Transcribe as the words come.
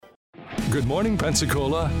Good morning,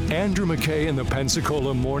 Pensacola. Andrew McKay in the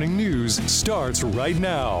Pensacola Morning News starts right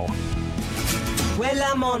now. Well,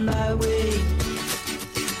 I'm on my way.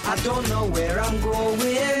 I don't know where I'm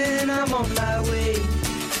going. I'm on my way.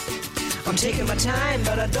 I'm taking my time,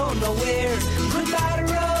 but I don't know where. Goodbye to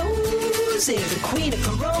Rose, the queen of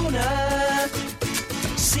Corona.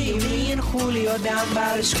 See me and Julio down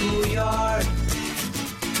by the schoolyard.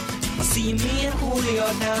 See me and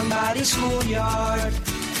Julio down by the schoolyard.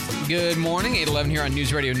 Good morning, 8:11 here on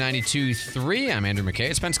News Radio 92.3. I'm Andrew McKay.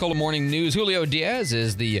 It's Pensacola Morning News. Julio Diaz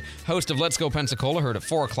is the host of Let's Go Pensacola, heard at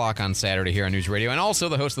 4 o'clock on Saturday here on News Radio, and also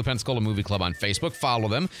the host of the Pensacola Movie Club on Facebook. Follow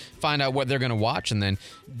them, find out what they're going to watch, and then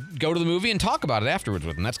go to the movie and talk about it afterwards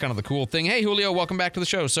with them. That's kind of the cool thing. Hey, Julio, welcome back to the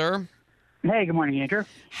show, sir. Hey, good morning, Andrew.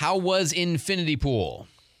 How was Infinity Pool?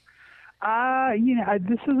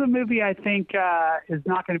 This is a movie I think is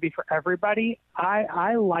not going to be for everybody.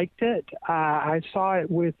 I liked it. I saw it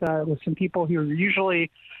with some people who are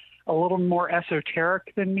usually a little more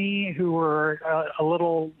esoteric than me, who were a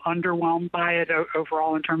little underwhelmed by it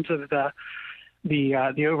overall in terms of the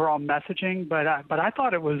overall messaging. But I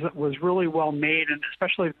thought it was really well made, and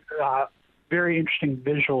especially very interesting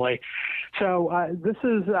visually. So this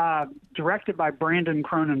is directed by Brandon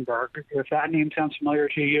Cronenberg. If that name sounds familiar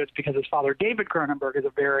to you, it's because his father, David Cronenberg, is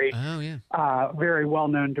a very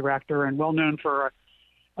well-known director and well-known for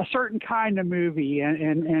a certain kind of movie.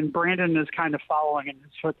 And Brandon is kind of following in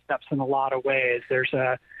his footsteps in a lot of ways. There's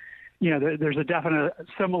a definite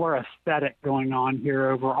similar aesthetic going on here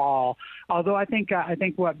overall. Although I think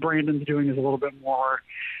what Brandon's doing is a little bit more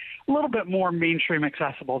mainstream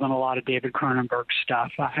accessible than a lot of David Cronenberg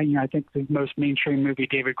stuff. I think the most mainstream movie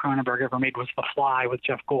David Cronenberg ever made was The Fly with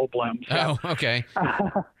Jeff Goldblum. So, oh, okay.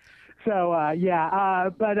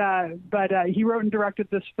 But he wrote and directed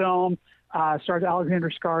this film. Stars Alexander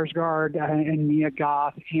Skarsgård and Mia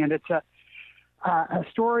Goth, and it's a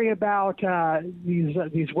story about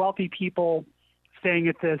these wealthy people staying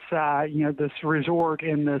at this this resort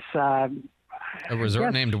in this. A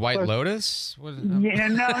resort named White Lotus? Yeah,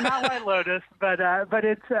 no, not White Lotus, but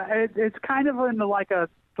it's kind of in like a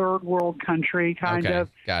third world country kind of.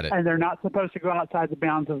 Got it. And they're not supposed to go outside the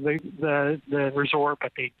bounds of the resort,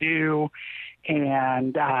 but they do.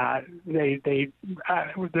 And there's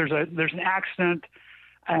an accident,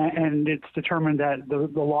 and it's determined that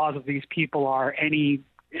the laws of these people are any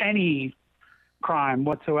crime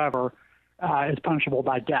whatsoever is punishable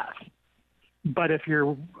by death. But if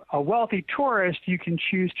you're a wealthy tourist, you can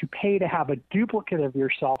choose to pay to have a duplicate of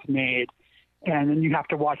yourself made, and then you have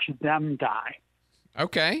to watch them die.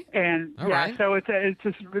 Okay. And right. So it's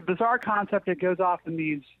this bizarre concept. It goes off in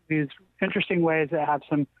these interesting ways that have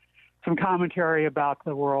some commentary about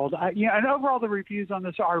the world. And overall, the reviews on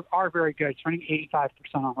this are very good. It's running 85%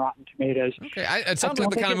 on Rotten Tomatoes. Okay, it sounds like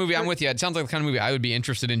the kind of movie I'm with you. It sounds like the kind of movie I would be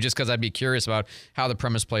interested in, just because I'd be curious about how the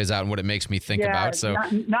premise plays out and what it makes me think about. So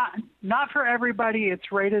not for everybody.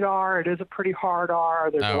 It's rated R. It is a pretty hard R.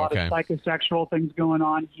 There's a lot of psychosexual things going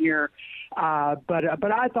on here. But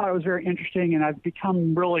I thought it was very interesting, and I've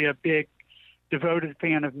become really a big devoted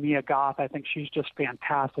fan of Mia Goth. I think she's just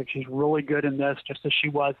fantastic. She's really good in this, just as she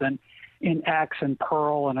was in X and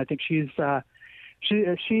Pearl. And I think she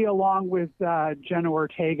along with Jenna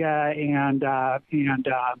Ortega and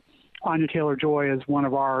Anya Taylor-Joy is one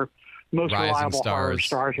of our most reliable horror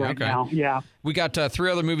stars right now. Yeah. We got 3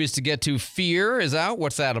 other movies to get to. Fear is out.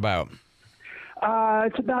 What's that about?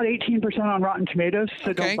 It's about 18% on Rotten Tomatoes,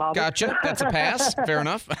 so don't bother. Gotcha. That's a pass. Fair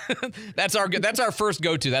enough. That's our first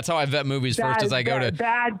go-to. That's how I vet movies first, as I go to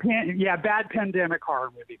bad pandemic horror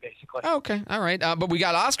movie, basically. Okay, all right. But we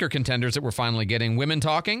got Oscar contenders that we're finally getting. Women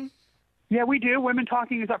Talking. Yeah, we do. Women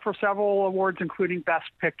Talking is up for several awards, including Best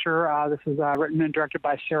Picture. This is written and directed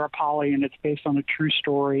by Sarah Polley, and it's based on a true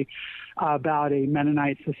story about a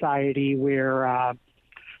Mennonite society where.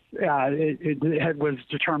 It was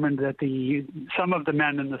determined that some of the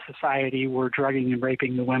men in the society were drugging and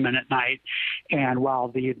raping the women at night, and while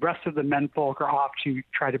the rest of the menfolk are off to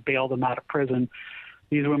try to bail them out of prison,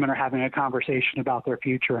 these women are having a conversation about their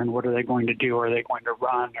future and what are they going to do? Are they going to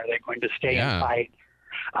run? Are they going to stay and fight?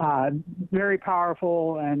 Very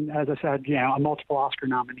powerful, and as I said, a multiple Oscar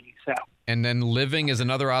nominee. So. And then Living is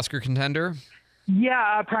another Oscar contender.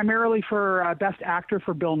 Yeah, primarily for Best Actor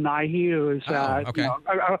for Bill Nighy, who is a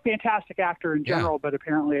fantastic actor in general, but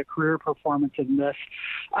apparently a career performance in this.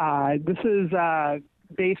 This is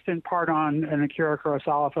based in part on an Akira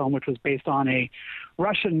Kurosawa film, which was based on a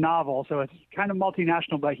Russian novel. So it's kind of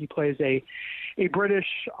multinational, but he plays a British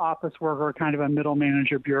office worker, kind of a middle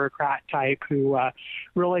manager bureaucrat type who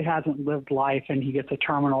really hasn't lived life, and he gets a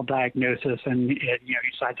terminal diagnosis, and he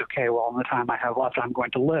decides, okay, well, in the time I have left, I'm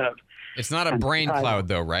going to live. It's not a brain cloud,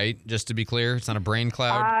 though, right? Just to be clear, it's not a brain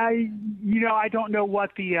cloud. I don't know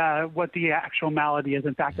what the actual malady is.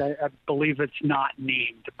 In fact, I believe it's not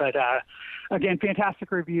named. But again,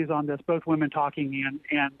 fantastic reviews on this. Both Women Talking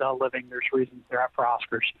and Living. There's reasons they're up for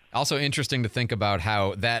Oscars. Also interesting to think about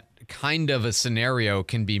how that kind of a scenario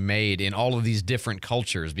can be made in all of these different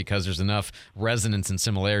cultures because there's enough resonance and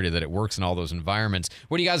similarity that it works in all those environments.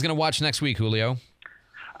 What are you guys going to watch next week, Julio?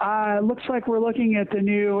 Looks like we're looking at the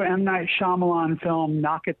new M. Night Shyamalan film,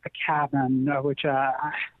 Knock at the Cabin, which I'm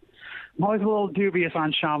always a little dubious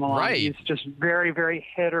on Shyamalan. Right. He's just very, very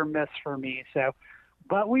hit or miss for me.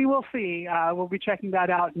 But we will see. We'll be checking that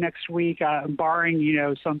out next week,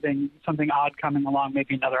 barring something odd coming along,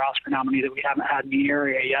 maybe another Oscar nominee that we haven't had in the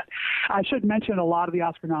area yet. I should mention a lot of the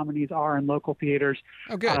Oscar nominees are in local theaters.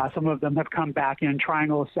 Oh, good. Some of them have come back in.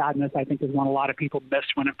 Triangle of Sadness, I think, is one a lot of people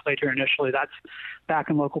missed when it played here initially. That's back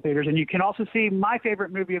in local theaters. And you can also see my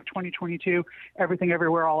favorite movie of 2022, Everything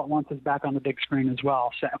Everywhere All at Once, is back on the big screen as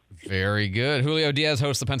well. So very good. Julio Diaz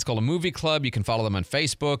hosts the Pensacola Movie Club. You can follow them on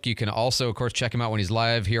Facebook. You can also, of course, check him out when he's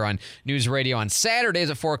live here on News Radio on Saturdays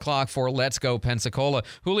at 4 o'clock for Let's Go Pensacola.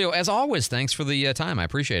 Julio, as always, thanks for the time. I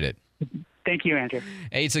appreciate it. Thank you, Andrew.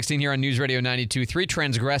 8:16 here on News Radio 92.3.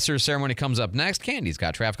 Transgressors ceremony comes up next. Candy's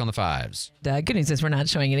got traffic on the 5s. The good news is we're not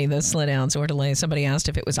showing any of those slowdowns or delays. Somebody asked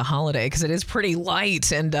if it was a holiday because it is pretty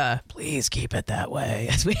light, and please keep it that way.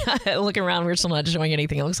 As we look around, we're still not showing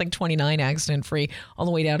anything. It looks like 29 accident-free all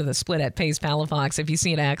the way down to the split at Pace Palafox. If you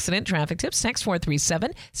see an accident, traffic tips, text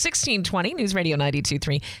 437-1620. News Radio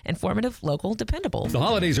 92.3. Informative, local, dependable. The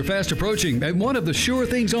holidays are fast approaching, and one of the sure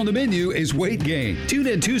things on the menu is weight gain. Tune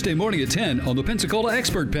in Tuesday morning at 10 on the Pensacola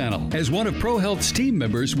Expert Panel, as one of ProHealth's team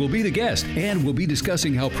members will be the guest, and we'll be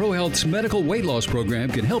discussing how ProHealth's medical weight loss program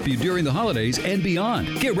can help you during the holidays and beyond.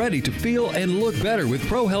 Get ready to feel and look better with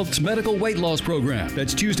ProHealth's medical weight loss program.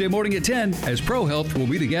 That's Tuesday morning at 10, as ProHealth will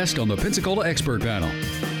be the guest on the Pensacola Expert Panel.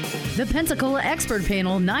 The Pensacola Expert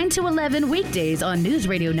Panel, 9 to 11 weekdays on News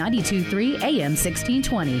Radio 92.3 AM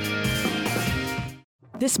 1620.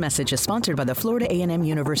 This message is sponsored by the Florida A&M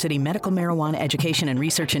University Medical Marijuana Education and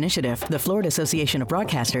Research Initiative, the Florida Association of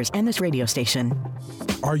Broadcasters, and this radio station.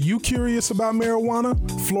 Are you curious about marijuana?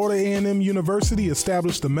 Florida A&M University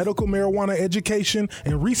established the Medical Marijuana Education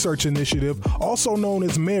and Research Initiative, also known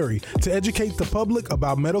as MARY, to educate the public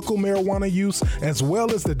about medical marijuana use as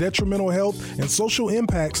well as the detrimental health and social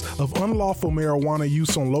impacts of unlawful marijuana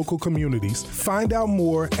use on local communities. Find out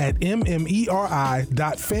more at mmeri.famu.edu.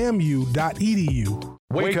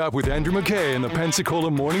 Wake up with Andrew McKay in the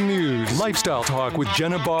Pensacola Morning News. Lifestyle talk with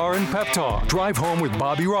Jenna Barr and Pep Talk. Drive home with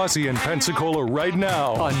Bobby Rossi in Pensacola right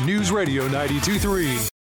now on News Radio 92.3.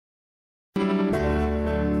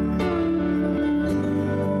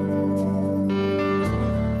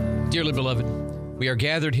 Dearly beloved, we are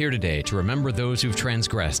gathered here today to remember those who've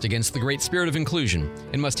transgressed against the great spirit of inclusion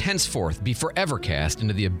and must henceforth be forever cast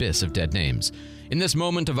into the abyss of dead names. In this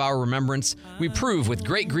moment of our remembrance, we prove with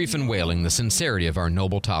great grief and wailing the sincerity of our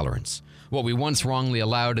noble tolerance. What we once wrongly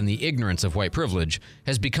allowed in the ignorance of white privilege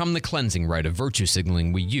has become the cleansing rite of virtue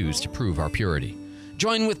signaling we use to prove our purity.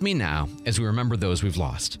 Join with me now as we remember those we've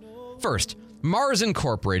lost. First, Mars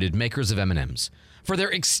Incorporated, makers of M&Ms, for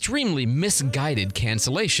their extremely misguided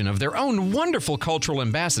cancellation of their own wonderful cultural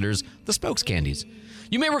ambassadors, the Spokes Candies.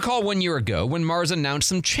 You may recall 1 year ago when Mars announced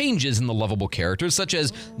some changes in the lovable characters, such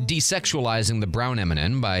as desexualizing the brown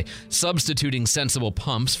M&M by substituting sensible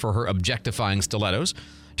pumps for her objectifying stilettos,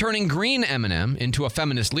 turning green M&M into a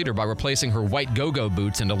feminist leader by replacing her white go-go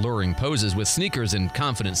boots and alluring poses with sneakers and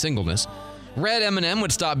confident singleness. Red M&M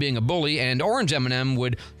would stop being a bully, and orange M&M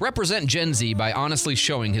would represent Gen Z by honestly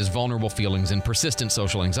showing his vulnerable feelings and persistent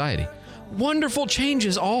social anxiety. Wonderful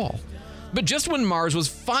changes all. But just when Mars was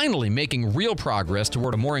finally making real progress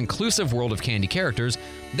toward a more inclusive world of candy characters,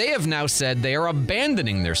 they have now said they are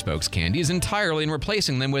abandoning their Spokes Candies entirely and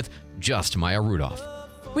replacing them with just Maya Rudolph.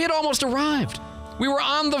 We had almost arrived. We were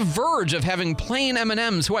on the verge of having plain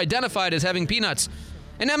M&Ms who identified as having peanuts,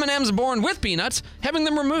 and M&Ms born with peanuts having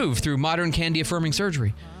them removed through modern candy-affirming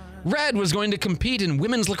surgery. Red was going to compete in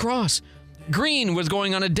women's lacrosse. Green was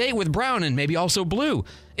going on a date with brown and maybe also blue.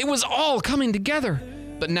 It was all coming together.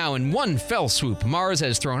 But now in one fell swoop, Mars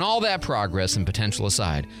has thrown all that progress and potential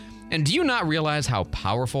aside. And do you not realize how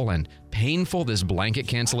powerful and painful this blanket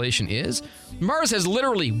cancellation is? Mars has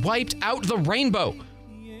literally wiped out the rainbow.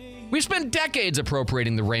 We've spent decades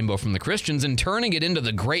appropriating the rainbow from the Christians and turning it into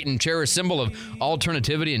the great and cherished symbol of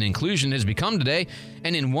alternativity and inclusion it has become today,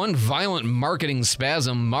 and in one violent marketing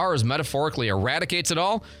spasm, Mars metaphorically eradicates it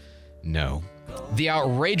all? No. The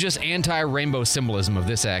outrageous anti-rainbow symbolism of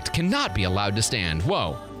this act cannot be allowed to stand.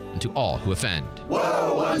 Woe unto all who offend.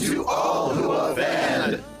 Woe unto all who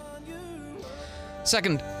offend!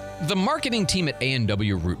 Second, the marketing team at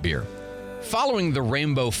A&W Root Beer. Following the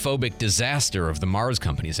rainbow-phobic disaster of the Mars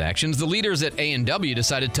Company's actions, the leaders at A&W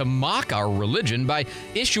decided to mock our religion by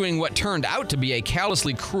issuing what turned out to be a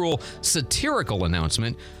callously cruel, satirical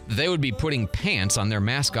announcement that they would be putting pants on their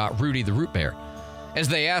mascot, Rudy the Root Bear. As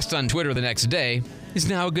they asked on Twitter the next day, "Is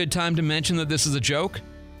now a good time to mention that this is a joke?"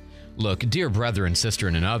 Look, dear brother and sister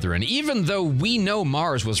and another, and even though we know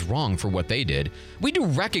Mars was wrong for what they did, we do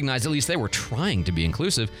recognize at least they were trying to be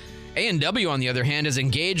inclusive. A&W, on the other hand, is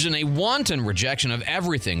engaged in a wanton rejection of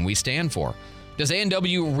everything we stand for. Does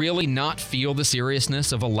A&W really not feel the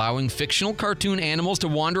seriousness of allowing fictional cartoon animals to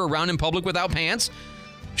wander around in public without pants?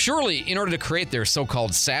 Surely, in order to create their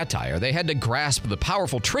so-called satire, they had to grasp the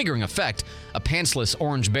powerful triggering effect a pantsless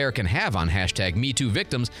orange bear can have on #MeToo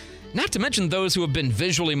victims, not to mention those who have been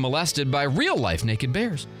visually molested by real-life naked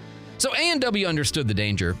bears. So A&W understood the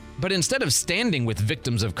danger, but instead of standing with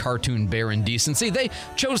victims of cartoon bear indecency, they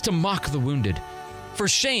chose to mock the wounded. For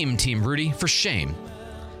shame, Team Rudy, for shame.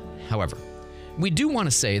 However, we do want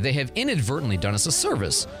to say they have inadvertently done us a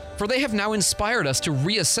service, for they have now inspired us to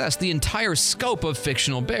reassess the entire scope of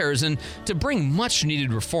fictional bears and to bring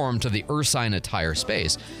much-needed reform to the ursine attire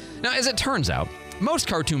space. Now, as it turns out, most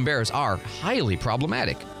cartoon bears are highly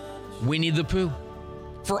problematic. Winnie the Pooh,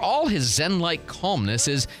 for all his zen-like calmness,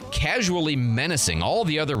 is casually menacing all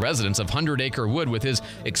the other residents of 100 Acre Wood with his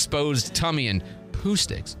exposed tummy and poo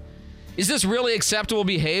sticks. Is this really acceptable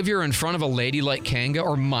behavior in front of a lady like Kanga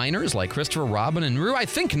or minors like Christopher Robin and Rue? I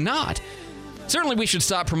think not. Certainly we should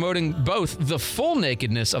stop promoting both the full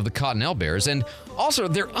nakedness of the Cottonelle bears and also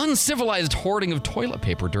their uncivilized hoarding of toilet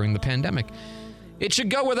paper during the pandemic. It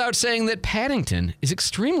should go without saying that Paddington is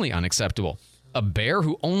extremely unacceptable. A bear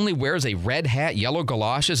who only wears a red hat, yellow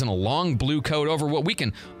galoshes, and a long blue coat over what we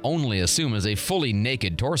can only assume is a fully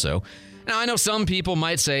naked torso. Now, I know some people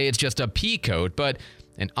might say it's just a pea coat, but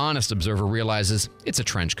an honest observer realizes it's a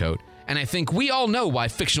trench coat. And I think we all know why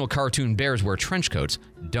fictional cartoon bears wear trench coats,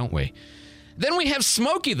 don't we? Then we have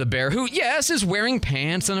Smokey the Bear, who, yes, is wearing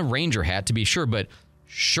pants and a ranger hat to be sure, but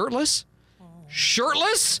shirtless?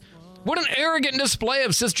 Shirtless? What an arrogant display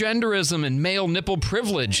of cisgenderism and male nipple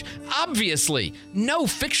privilege. Obviously, no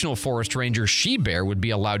fictional forest ranger she-bear would be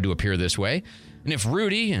allowed to appear this way. And if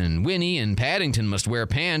Rudy and Winnie and Paddington must wear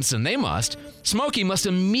pants, and they must, Smokey must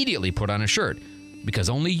immediately put on a shirt, because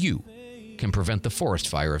only you can prevent the forest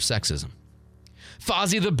fire of sexism.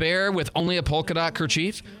 Fozzie the Bear with only a polka dot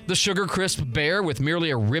kerchief, the Sugar Crisp Bear with merely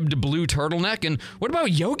a ribbed blue turtleneck, and what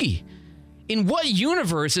about Yogi? In what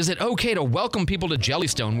universe is it okay to welcome people to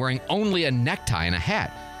Jellystone wearing only a necktie and a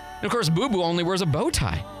hat? And of course, Boo Boo only wears a bow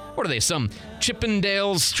tie. What are they, some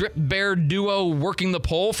Chippendales strip bear duo working the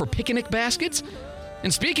pole for picnic baskets?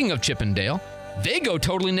 And speaking of Chippendale, they go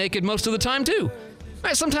totally naked most of the time too.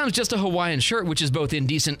 Sometimes just a Hawaiian shirt, which is both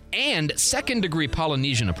indecent and second-degree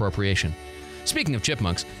Polynesian appropriation. Speaking of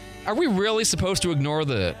chipmunks, are we really supposed to ignore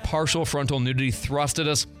the partial frontal nudity thrust at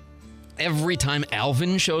us every time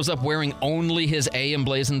Alvin shows up wearing only his A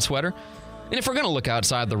emblazoned sweater? And if we're going to look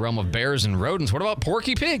outside the realm of bears and rodents, what about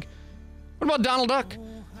Porky Pig? What about Donald Duck?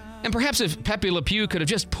 And perhaps if Pepe Le Pew could have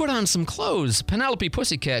just put on some clothes, Penelope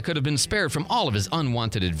Pussycat could have been spared from all of his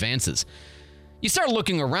unwanted advances. You start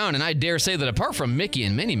looking around, and I dare say that apart from Mickey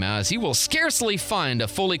and Minnie Mouse, you will scarcely find a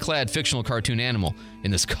fully clad fictional cartoon animal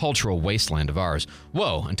in this cultural wasteland of ours.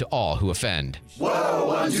 Woe unto all who offend.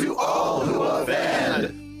 Woe unto all who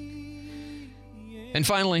offend! And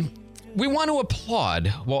finally, we want to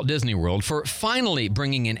applaud Walt Disney World for finally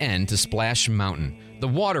bringing an end to Splash Mountain, the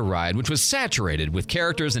water ride which was saturated with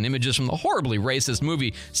characters and images from the horribly racist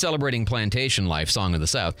movie celebrating plantation life, Song of the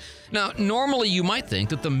South. Now, normally you might think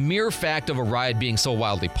that the mere fact of a ride being so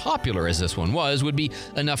wildly popular as this one was would be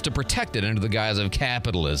enough to protect it under the guise of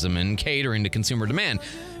capitalism and catering to consumer demand.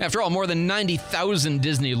 After all, more than 90,000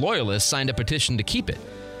 Disney loyalists signed a petition to keep it.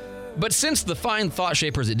 But since the fine thought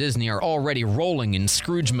shapers at Disney are already rolling in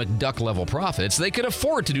Scrooge McDuck-level profits, they could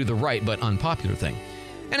afford to do the right but unpopular thing.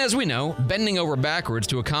 And as we know, bending over backwards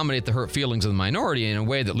to accommodate the hurt feelings of the minority in a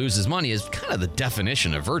way that loses money is kind of the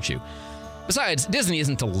definition of virtue. Besides, Disney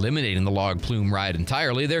isn't eliminating the log plume ride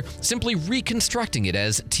entirely, they're simply reconstructing it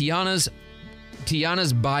as Tiana's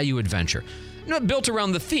Bayou Adventure, built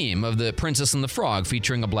around the theme of The Princess and the Frog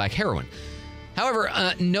featuring a black heroine. However,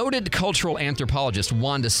 noted cultural anthropologist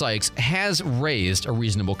Wanda Sykes has raised a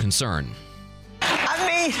reasonable concern. I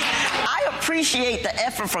mean, I appreciate the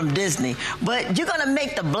effort from Disney, but you're going to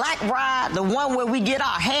make the black ride the one where we get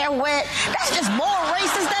our hair wet? That's just more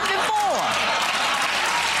racist than before.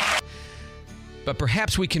 But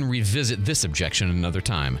perhaps we can revisit this objection another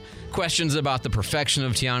time. Questions about the perfection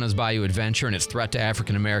of Tiana's Bayou Adventure and its threat to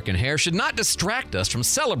African-American hair should not distract us from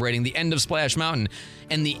celebrating the end of Splash Mountain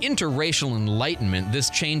and the interracial enlightenment this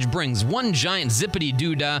change brings one giant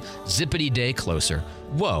zippity-doo-dah, zippity-day closer.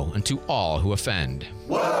 Woe unto all who offend.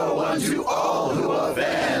 Woe unto all who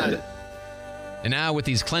offend. And now, with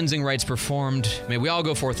these cleansing rites performed, may we all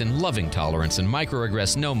go forth in loving tolerance and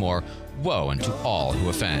microaggress no more. Woe unto all who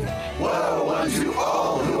offend. Woe unto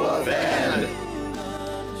all who offend.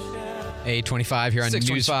 8:25 here on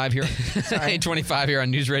News 5 here. 8:25 here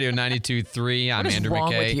on News Radio 92.3. I'm Andrew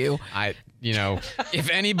wrong McKay. with you? If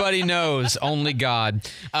anybody knows, only God.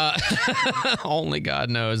 Only God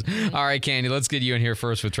knows. All right, Candy, let's get you in here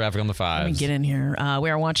first with traffic on the 5s. Let me get in here. We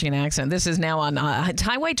are watching an accident. This is now on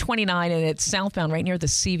Highway 29, and it's southbound right near the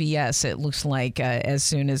CVS. It looks like as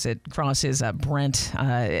soon as it crosses Brent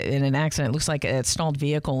in an accident. It looks like a stalled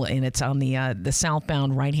vehicle, and it's on the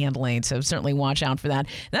southbound right-hand lane. So certainly watch out for that.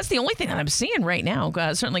 That's the only thing that I'm seeing right now.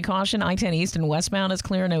 Certainly caution. I-10 East and westbound is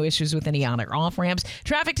clear. No issues with any on or off ramps.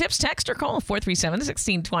 Traffic tips, text or call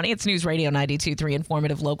 437-1620. It's News Radio 92.3,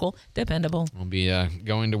 informative, local, dependable. We'll be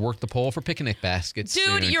going to work the pole for picnic baskets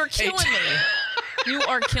Dude, soon. you're killing me. You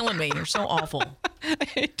are killing me. You're so awful.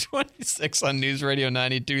 8:26 on News Radio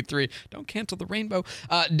 92.3. Don't cancel the rainbow.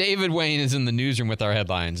 David Wayne is in the newsroom with our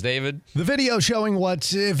headlines. David? The video showing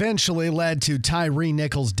what eventually led to Tyree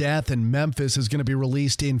Nichols' death in Memphis is going to be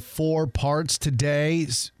released in 4 parts today.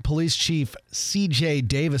 Police Chief C.J.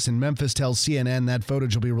 Davis in Memphis tells CNN that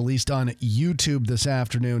footage will be released on YouTube this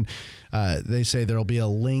afternoon. They say there'll be a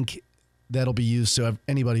link that'll be used so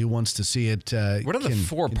anybody who wants to see it What are the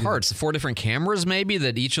 4 parts? The 4 different cameras maybe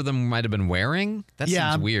that each of them might have been wearing? That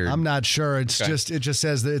seems weird. I'm not sure. It just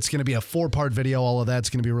says that it's going to be a 4-part video. All of that's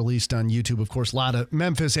going to be released on YouTube. Of course, a lot of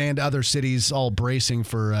Memphis and other cities all bracing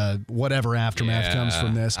for whatever aftermath comes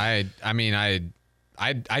from this. I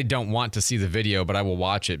don't want to see the video, but I will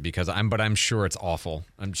watch it because I'm sure it's awful.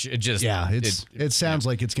 It sounds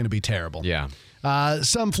like it's going to be terrible. Yeah.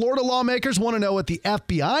 Some Florida lawmakers want to know what the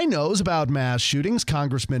FBI knows about mass shootings.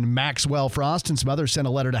 Congressman Maxwell Frost and some others sent a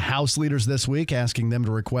letter to House leaders this week asking them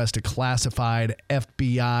to request a classified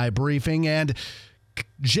FBI briefing. And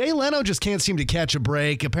Jay Leno just can't seem to catch a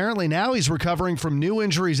break. Apparently now he's recovering from new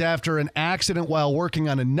injuries after an accident while working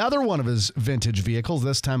on another one of his vintage vehicles,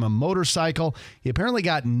 this time a motorcycle. He apparently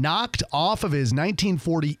got knocked off of his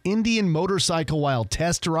 1940 Indian motorcycle while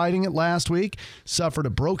test riding it last week, suffered a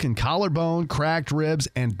broken collarbone, cracked ribs,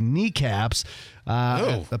 and kneecaps.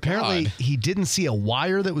 Apparently he didn't see a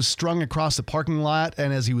wire that was strung across the parking lot,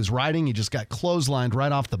 and as he was riding, he just got clotheslined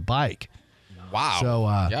right off the bike. Wow. So,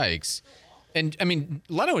 yikes. And, I mean,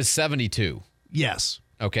 Leno is 72. Yes.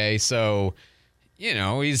 Okay, so,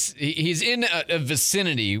 he's in a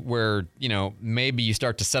vicinity where, maybe you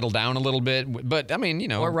start to settle down a little bit. But, I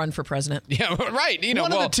mean, Or run for president. Yeah, right.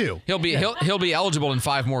 One of the two. He'll be eligible in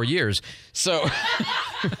 5 more years. So,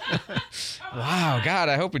 wow, God,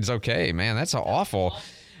 I hope it's okay, man. That's awful.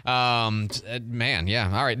 Man,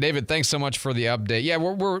 yeah. All right, David, thanks so much for the update. Yeah,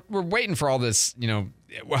 we're waiting for all this,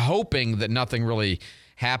 we're hoping that nothing really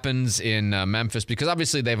happens in Memphis because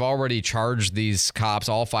obviously they've already charged these cops,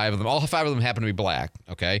 all 5 of them. All 5 of them happen to be black,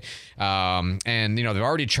 okay? And, they've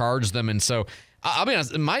already charged them. And so, I'll be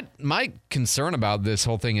honest, my concern about this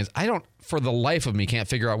whole thing is I don't, for the life of me, can't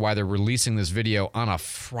figure out why they're releasing this video on a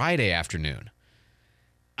Friday afternoon.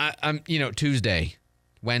 I'm Tuesday,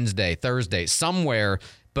 Wednesday, Thursday, somewhere,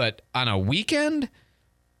 but on a weekend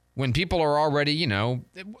when people are already,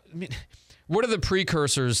 what are the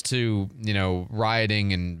precursors to,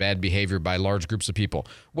 rioting and bad behavior by large groups of people?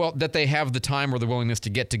 Well, that they have the time or the willingness to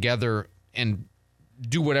get together and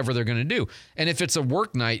do whatever they're going to do. And if it's a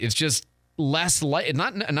work night, it's just less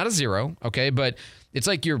not a zero, okay? But it's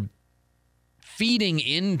like you're feeding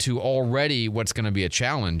into already what's going to be a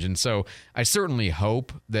challenge. And so I certainly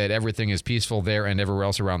hope that everything is peaceful there and everywhere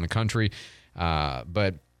else around the country.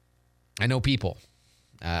 But I know people.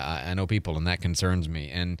 I know people, and that concerns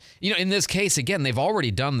me. And, in this case, again, they've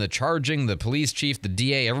already done the charging, the police chief, the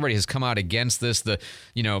DA, everybody has come out against this. The,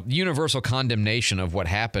 universal condemnation of what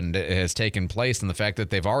happened has taken place, and the fact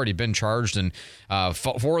that they've already been charged and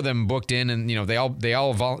 4 of them booked in, and, they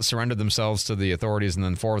all surrendered themselves to the authorities, and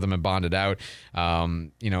then 4 of them have bonded out.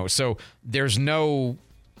 So there's no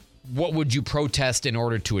what would you protest in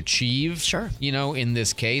order to achieve? Sure. In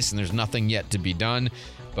this case, and there's nothing yet to be done,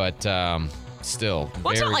 but still.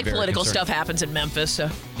 Well, it's not like very political concerning. stuff happens in Memphis, so.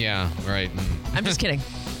 Yeah, right. I'm just kidding.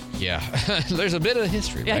 Yeah, there's a bit of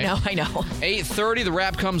history, right? I know. 8:30, the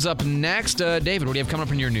wrap comes up next. David, what do you have coming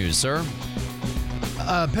up in your news, sir?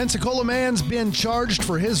 Pensacola man's been charged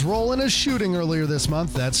for his role in a shooting earlier this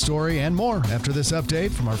month. That story and more after this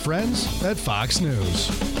update from our friends at Fox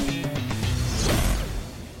News.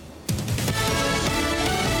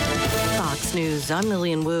 Fox News, I'm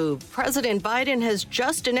Lillian Wu. President Biden has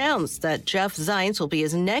just announced that Jeff Zients will be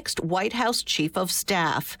his next White House chief of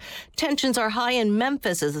staff. Tensions are high in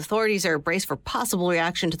Memphis as authorities are braced for possible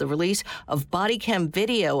reaction to the release of body cam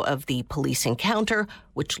video of the police encounter,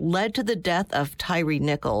 which led to the death of Tyree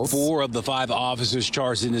Nichols. 4 of the 5 officers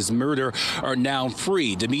charged in his murder are now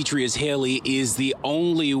free. Demetrius Haley is the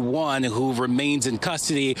only one who remains in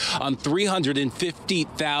custody on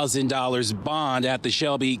 $350,000 bond at the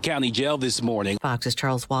Shelby County Jail this morning. Fox's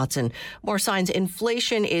Charles Watson. More signs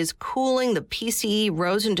inflation is cooling. The PCE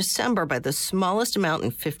rose in December by the smallest amount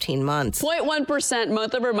in 15 months. 0.1%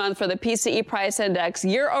 month over month for the PCE price index.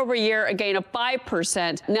 Year over year, a gain of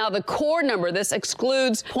 5%. Now the core number, this excludes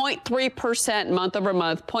 0.3% month over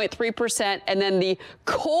month, 0.3%, and then the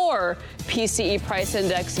core PCE price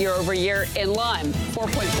index year over year in line,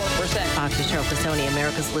 4.4%. Fox's Charles Cassoni.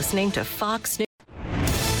 America's listening to Fox News.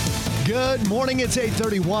 Good morning. It's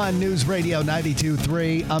 8:31 News Radio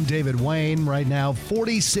 92.3. I'm David Wayne. Right now,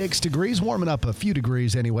 46 degrees, warming up a few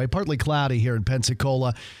degrees anyway. Partly cloudy here in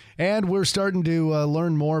Pensacola. And we're starting to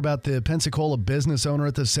learn more about the Pensacola business owner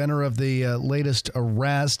at the center of the latest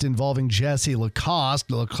arrest involving Jesse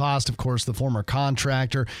Lacoste. Lacoste, of course, the former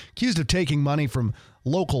contractor, accused of taking money from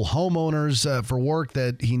local homeowners for work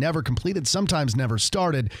that he never completed, sometimes never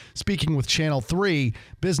started. Speaking with Channel 3,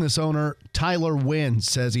 business owner Tyler Wynn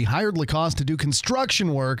says he hired Lacoste to do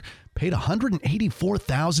construction work, paid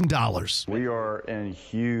 $184,000. We are in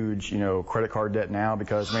huge, credit card debt now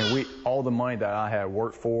because, all the money that I had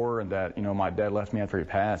worked for and that, my dad left me after he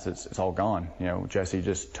passed, it's all gone. Jesse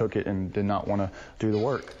just took it and did not want to do the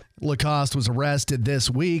work. Lacoste was arrested this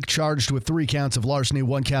week, charged with 3 counts of larceny,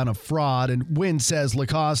 1 count of fraud. And Wynn says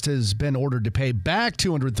Lacoste has been ordered to pay back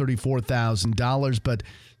 $234,000, but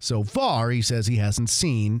so far he says he hasn't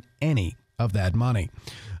seen any of that money.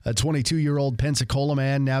 A 22-year-old Pensacola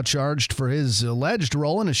man now charged for his alleged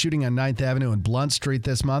role in a shooting on 9th Avenue and Blunt Street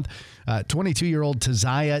this month. 22-year-old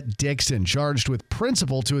Taziah Dixon charged with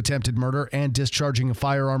principal to attempted murder and discharging a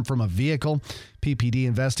firearm from a vehicle. PPD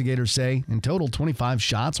investigators say in total 25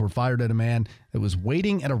 shots were fired at a man that was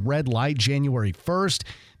waiting at a red light January 1st.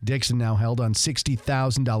 Dixon now held on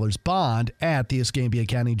 $60,000 bond at the Escambia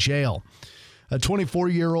County Jail. A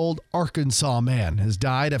 24-year-old Arkansas man has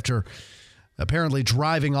died after apparently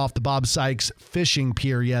driving off the Bob Sykes fishing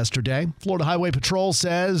pier yesterday. Florida Highway Patrol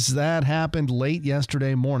says that happened late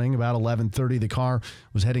yesterday morning, about 11:30. The car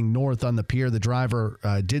was heading north on the pier. The driver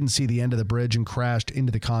didn't see the end of the bridge and crashed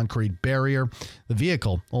into the concrete barrier. The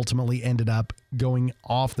vehicle ultimately ended up going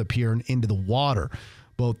off the pier and into the water.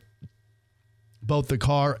 Both the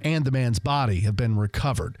car and the man's body have been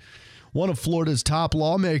recovered. One of Florida's top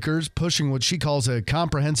lawmakers pushing what she calls a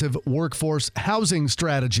comprehensive workforce housing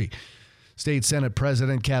strategy. State Senate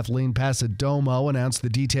President Kathleen Passidomo announced the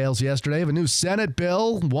details yesterday of a new Senate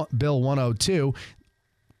bill, Bill 102.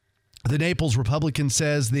 The Naples Republican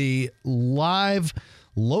says the Live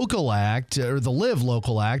Local Act,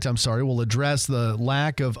 will address the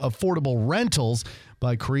lack of affordable rentals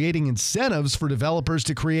by creating incentives for developers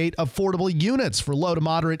to create affordable units for low to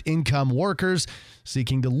moderate income workers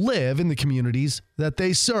seeking to live in the communities that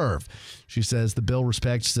they serve. She says the bill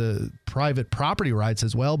respects the private property rights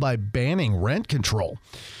as well by banning rent control.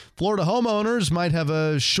 Florida homeowners might have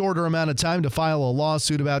a shorter amount of time to file a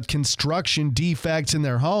lawsuit about construction defects in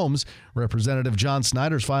their homes. Representative John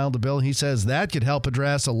Snyder's filed a bill. He says that could help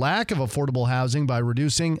address a lack of affordable housing by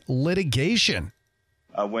reducing litigation.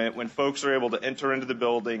 When folks are able to enter into the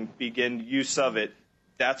building, begin use of it,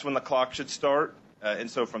 that's when the clock should start.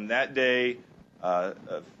 And so from that day,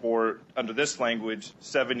 under this language,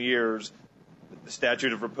 7 years, the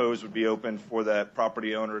statute of repose would be open for that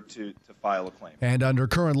property owner to file a claim. And under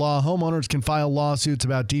current law, homeowners can file lawsuits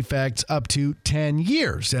about defects up to 10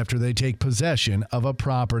 years after they take possession of a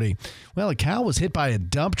property. Well, a cow was hit by a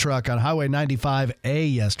dump truck on Highway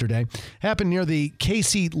 95A yesterday. Happened near the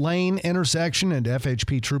Casey Lane intersection, and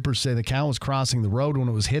FHP troopers say the cow was crossing the road when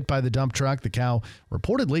it was hit by the dump truck. The cow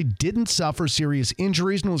reportedly didn't suffer serious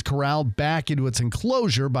injuries and was corralled back into its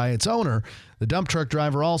enclosure by its owner. The dump truck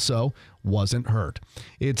driver also wasn't hurt.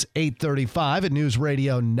 It's 8:35 at News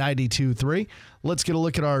Radio 92.3. Let's get a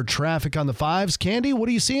look at our traffic on the 5s. Candy, what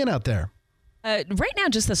are you seeing out there? Right now,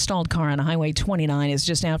 just the stalled car on Highway 29 is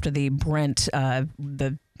just after the Brent,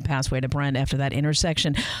 the passway to Brent after that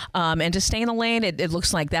intersection. And to stay in the lane, it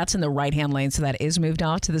looks like that's in the right-hand lane, so that is moved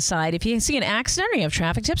off to the side. If you see an accident or you have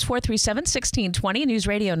traffic tips, 437-1620, News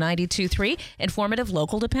Radio 92.3, informative,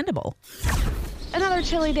 local, dependable. Another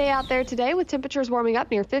chilly day out there today with temperatures warming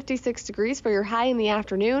up near 56 degrees for your high in the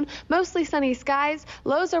afternoon. Mostly sunny skies,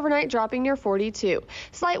 lows overnight dropping near 42.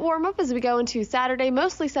 Slight warm up as we go into Saturday.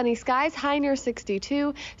 Mostly sunny skies, high near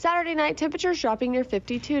 62. Saturday night temperatures dropping near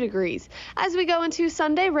 52 degrees. As we go into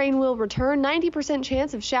Sunday, rain will return. 90%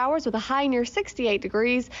 chance of showers with a high near 68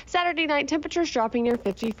 degrees. Saturday night temperatures dropping near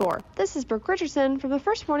 54. This is Brooke Richardson from the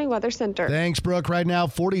First Morning Weather Center. Thanks, Brooke. Right now,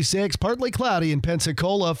 46, partly cloudy in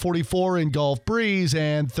Pensacola, 44 in Gulf Breeze,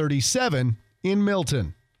 and 37 in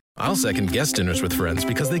Milton. I'll second guest dinners with friends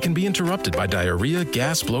because they can be interrupted by diarrhea,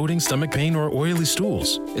 gas, bloating, stomach pain, or oily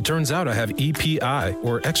stools. It turns out I have EPI,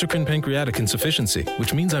 or exocrine pancreatic insufficiency,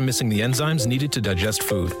 which means I'm missing the enzymes needed to digest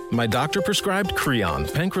food. My doctor prescribed Creon,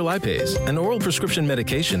 pancrelipase, an oral prescription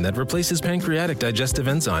medication that replaces pancreatic digestive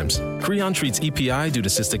enzymes. Creon treats EPI due to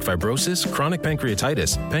cystic fibrosis, chronic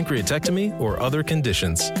pancreatitis, pancreatectomy, or other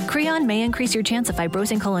conditions. Creon may increase your chance of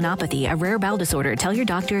fibrosing colonopathy, a rare bowel disorder. Tell your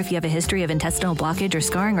doctor if you have a history of intestinal blockage or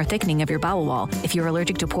scarring or thickening of your bowel wall, if you're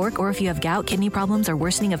allergic to pork, or if you have gout, kidney problems, or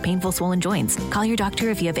worsening of painful swollen joints. Call your doctor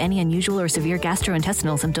if you have any unusual or severe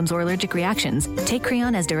gastrointestinal symptoms or allergic reactions. Take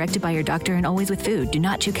Creon as directed by your doctor and always with food. Do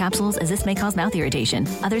not chew capsules as this may cause mouth irritation.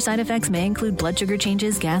 Other side effects may include blood sugar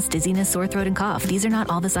changes, gas, dizziness, sore throat, and cough. These are not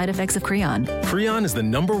all the side effects of Creon. Creon is the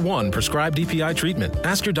 #1 prescribed EPI treatment.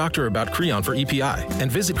 Ask your doctor about Creon for EPI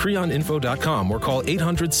and visit creoninfo.com or call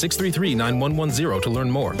 800-633-9110 to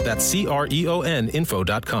learn more. That's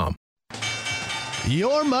CREONinfo.com.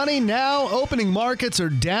 Your money now. Opening markets are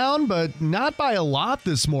down, but not by a lot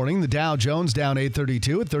this morning. The Dow Jones down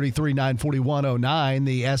 832 at 33,941.09.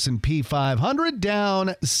 The S&P 500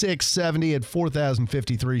 down 670 at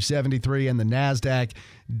 4,053.73. And the NASDAQ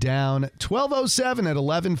down 1207 at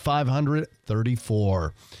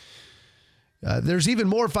 11,534. There's even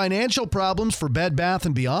more financial problems for Bed Bath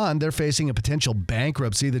 & Beyond. They're facing a potential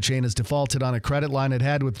bankruptcy. The chain has defaulted on a credit line it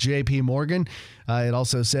had with J.P. Morgan. It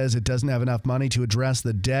also says it doesn't have enough money to address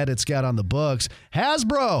the debt it's got on the books.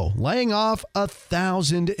 Hasbro laying off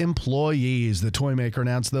 1,000 employees. The toy maker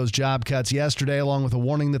announced those job cuts yesterday, along with a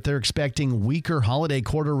warning that they're expecting weaker holiday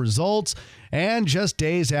quarter results. And just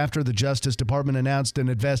days after the Justice Department announced an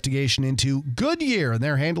investigation into Goodyear and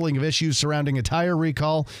their handling of issues surrounding a tire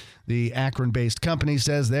recall, the Akron-based company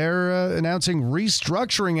says they're announcing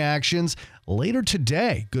restructuring actions later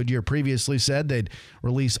today. Goodyear previously said they'd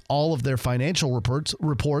release all of their financial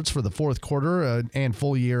reports for the fourth quarter and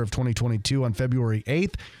full year of 2022 on February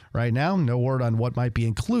 8th. Right now, no word on what might be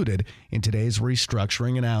included in today's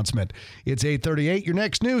restructuring announcement. It's 8:38. Your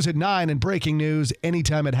next news at 9 and breaking news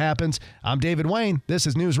anytime it happens. I'm David Wayne. This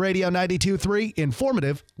is News Radio 92.3,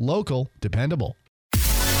 informative, local, dependable.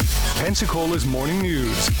 Pensacola's Morning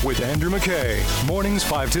News with Andrew McKay. Mornings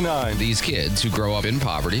 5 to 9. These kids who grow up in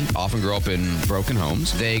poverty often grow up in broken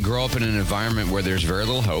homes. They grow up in an environment where there's very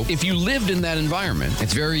little hope. If you lived in that environment,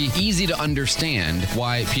 it's very easy to understand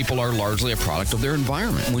why people are largely a product of their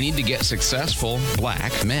environment. We need to get successful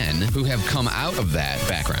black men who have come out of that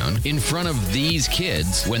background in front of these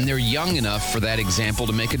kids when they're young enough for that example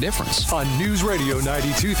to make a difference. On News Radio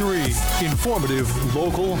 92.3, informative,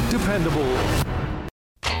 local, dependable.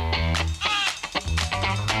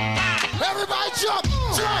 Everybody jump,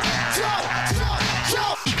 jump, jump, jump,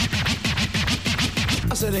 jump.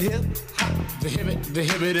 I said the hip, hop, the hip, the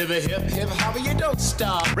hip, the hip, hip, hop, you don't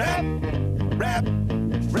stop. Rap, rap,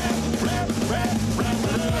 rap, rap, rap, rap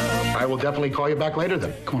it up. I will definitely call you back later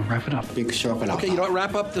then. Come on, wrap it up. Big circle up. Okay, you know what?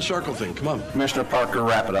 Wrap up the circle thing. Come on. Commissioner Parker,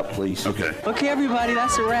 wrap it up, please. Okay. Okay, everybody,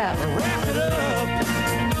 that's a wrap. Wrap it up.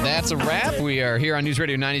 That's a wrap. We are here on News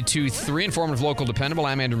Radio 92.3, informative, local, dependable.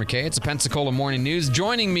 I'm Andrew McKay. It's the Pensacola Morning News.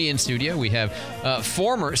 Joining me in studio, we have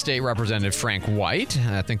former State Representative Frank White.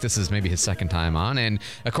 I think this is maybe his second time on. And,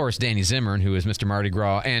 of course, Danny Zimmern, who is Mr. Mardi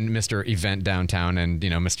Gras and Mr. Event Downtown and,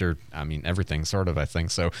 Mr. everything, sort of, I think.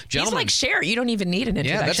 So, gentlemen. He's like Cher. You don't even need an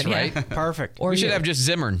introduction. Yeah, that's right. Perfect. We should have just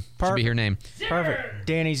Zimmern. Should be your name. Perfect.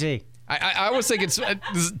 Danny Z. I always think it's this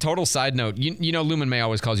is a total side note. You know, Lumen May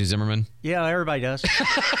always calls you Zimmerman. Yeah, everybody does.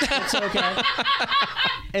 It's okay.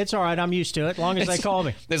 It's all right. I'm used to it. As long as they call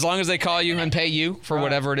me. As long as they call you and pay you for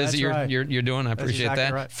whatever it is that you're doing, I appreciate exactly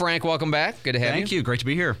that. right. Frank, welcome back. Good to have you. Thank you. Great to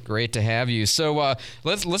be here. Great to have you. So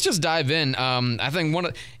let's just dive in. I think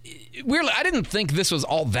I didn't think this was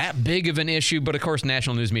all that big of an issue, but of course,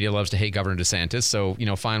 national news media loves to hate Governor DeSantis. So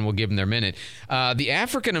fine, we'll give them their minute. The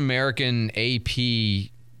African American AP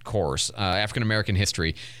course, African American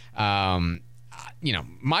history.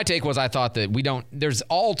 My take was I thought that there's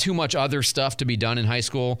all too much other stuff to be done in high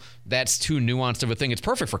school. That's too nuanced of a thing. It's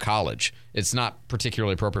perfect for college. It's not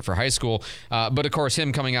particularly appropriate for high school. But of course,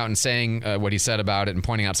 him coming out and saying what he said about it and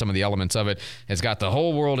pointing out some of the elements of it has got the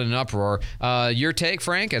whole world in an uproar. Your take,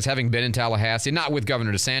 Frank, as having been in Tallahassee, not with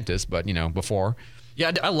Governor DeSantis, but, before.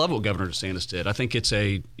 Yeah, I love what Governor DeSantis did. I think it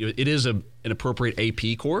is an appropriate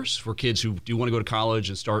AP course for kids who do want to go to college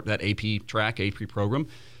and start that AP track, AP program.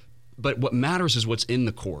 But what matters is what's in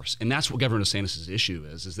the course. And that's what Governor DeSantis' issue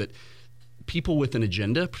is that people with an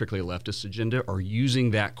agenda, particularly a leftist agenda, are using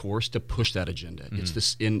that course to push that agenda.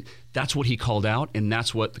 Mm-hmm. And that's what he called out, and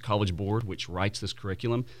that's what the College Board, which writes this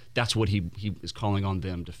curriculum, that's what he is calling on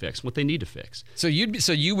them to fix, what they need to fix. So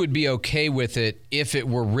you would be okay with it if it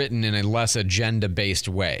were written in a less agenda-based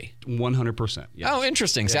way? 100%. Yes. Oh,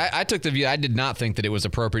 interesting. Yeah. See, I took the view, I did not think that it was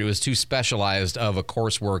appropriate. It was too specialized of a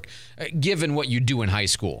coursework, given what you do in high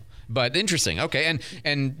school. But interesting. Okay.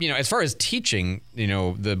 And as far as teaching,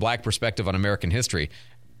 the black perspective on American history,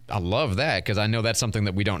 I love that because I know that's something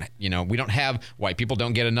that we don't have. White people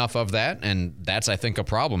don't get enough of that. And that's, I think, a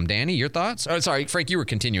problem. Danny, your thoughts? Oh, sorry, Frank, you were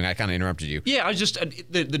continuing. I kind of interrupted you. Yeah, I just,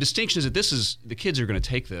 the distinction is that the kids who are going to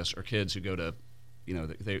take this are kids who go to,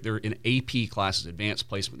 they're in AP classes, advanced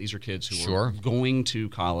placement. These are kids who are going to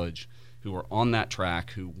college, who are on that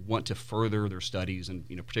track, who want to further their studies in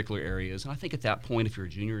particular areas. And I think at that point, if you're a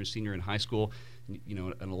junior or senior in high school,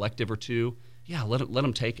 an elective or two, yeah, let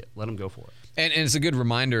them take it. Let them go for it. And it's a good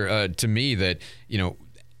reminder to me that,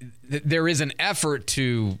 there is an effort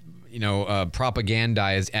to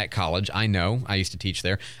propagandize at college. I know. I used to teach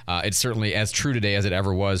there. It's certainly as true today as it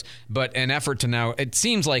ever was. But an effort to now, it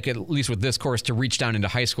seems like, at least with this course, to reach down into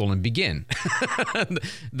high school and begin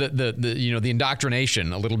the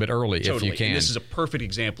indoctrination a little bit early, totally. if you can. And this is a perfect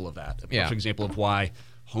example of that. A perfect example of why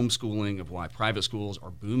homeschooling, of why private schools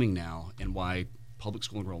are booming now, and why public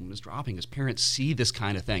school enrollment is dropping, as parents see this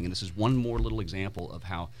kind of thing. And this is one more little example of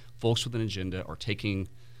how folks with an agenda are taking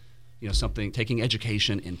taking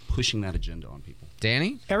education and pushing that agenda on people.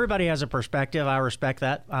 Danny? Everybody has a perspective. I respect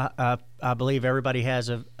that. I believe everybody has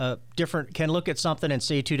a different, can look at something and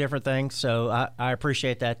see two different things. So I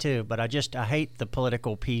appreciate that too. But I hate the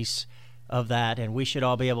political piece of that. And we should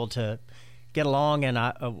all be able to get along. And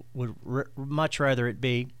I would much rather it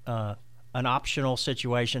be an optional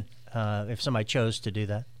situation if somebody chose to do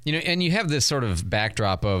that. And you have this sort of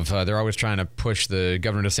backdrop of they're always trying to push the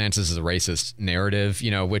Governor DeSantis as a racist narrative,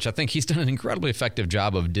 which I think he's done an incredibly effective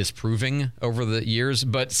job of disproving over the years.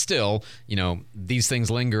 But still, these things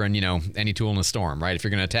linger, and any tool in a storm, right? If you're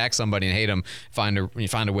going to attack somebody and hate them, find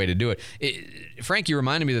a way to do it. Frank, you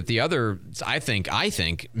reminded me that the other, I think,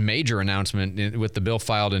 major announcement with the bill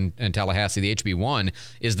filed in Tallahassee, the HB1,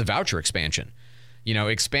 is the voucher expansion.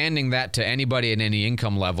 Expanding that to anybody at any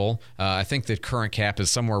income level. I think the current cap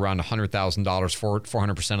is somewhere around $100,000 for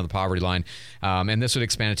 400% of the poverty line. And this would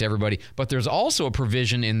expand it to everybody. But there's also a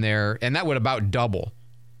provision in there, and that would about double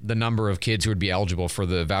the number of kids who would be eligible for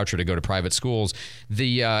the voucher to go to private schools.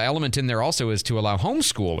 The element in there also is to allow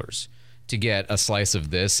homeschoolers to get a slice of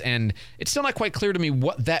this, and it's still not quite clear to me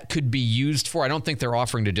what that could be used for. I don't think they're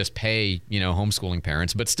offering to just pay, homeschooling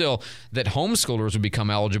parents, but still that homeschoolers would become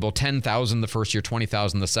eligible, $10,000 the first year,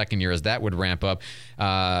 $20,000 the second year, as that would ramp up.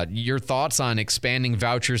 Your thoughts on expanding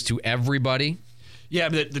vouchers to everybody? Yeah,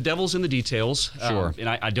 the devil's in the details. Sure. And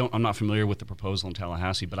I'm not familiar with the proposal in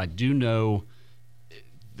Tallahassee, but I do know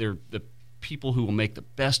they're the people who will make the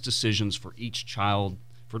best decisions for each child,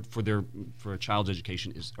 for a child's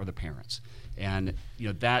education are the parents. And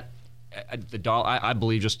that the dollar, I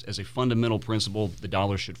believe, just as a fundamental principle, the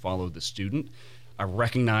dollar should follow the student. I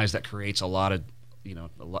recognize that creates a lot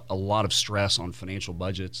of stress on financial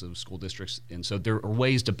budgets of school districts, and so there are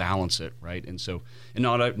ways to balance it, right? And so, and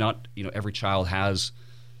not every child has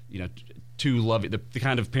two loving the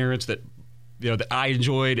kind of parents that that I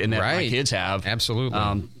enjoyed and that my kids have. Absolutely.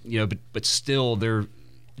 But still, the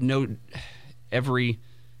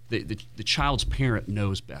child's parent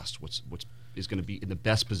knows best what's is going to be in the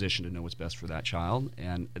best position to know what's best for that child.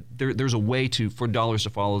 And there's a way for dollars to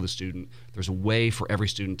follow the student. There's a way for every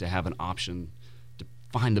student to have an option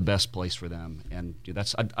find the best place for them. And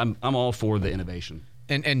I'm all for the innovation.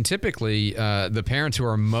 And typically, the parents who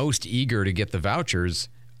are most eager to get the vouchers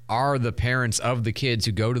are the parents of the kids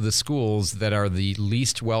who go to the schools that are the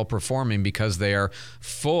least well-performing, because they are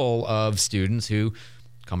full of students who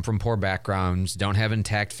come from poor backgrounds, don't have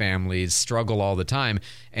intact families, struggle all the time.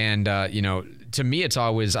 And, to me, it's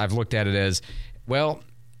always, I've looked at it as, well,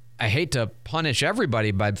 I hate to punish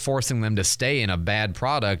everybody by forcing them to stay in a bad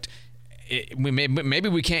product. Maybe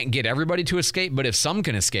we can't get everybody to escape, but if some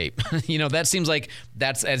can escape, that seems like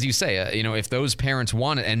that's, as you say, if those parents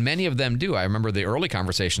want it, and many of them do. I remember the early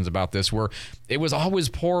conversations about this where it was always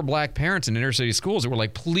poor black parents in inner city schools that were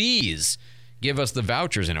like, please give us the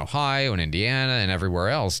vouchers in Ohio and Indiana and everywhere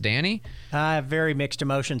else. Danny? I have very mixed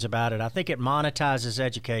emotions about it. I think it monetizes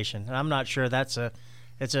education. I'm not sure it's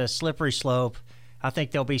a slippery slope. I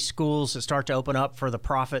think there'll be schools that start to open up for the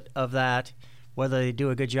profit of that. Whether they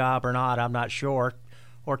do a good job or not, I'm not sure.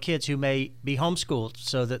 Or kids who may be homeschooled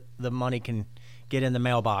so that the money can get in the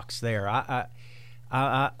mailbox there.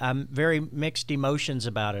 I'm very mixed emotions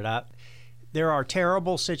about it. There are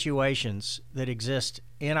terrible situations that exist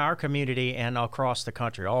in our community and across the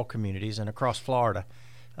country, all communities, and across Florida,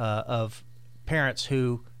 of parents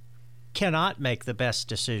who cannot make the best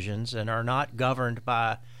decisions and are not governed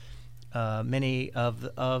by many of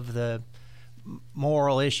the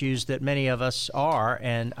moral issues that many of us are,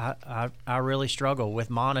 and I really struggle with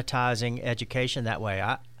monetizing education that way.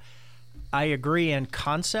 I agree in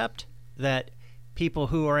concept that people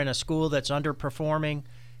who are in a school that's underperforming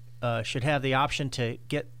should have the option to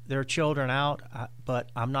get their children out,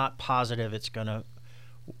 but I'm not positive it's gonna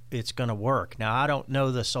work. Now, I don't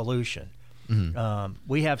know the solution. Mm-hmm.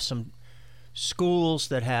 We have some schools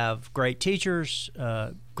that have great teachers,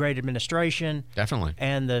 great administration, definitely,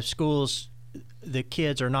 and the schools, the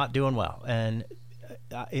kids are not doing well, and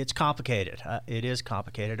it's complicated. It is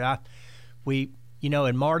complicated.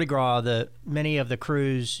 In Mardi Gras, many of the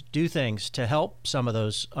crews do things to help some of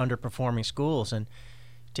those underperforming schools, and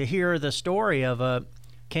to hear the story of a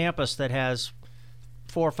campus that has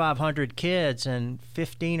 400 or 500 kids and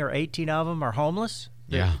 15 or 18 of them are homeless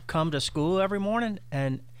that come to school every morning,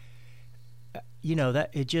 and that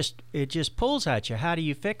it just pulls at you. How do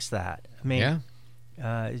you fix that? I mean,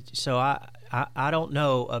 so I don't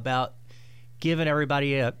know about giving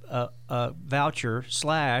everybody a voucher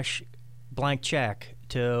 / blank check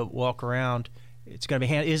to walk around. Is it going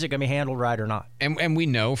to be handled right or not? And we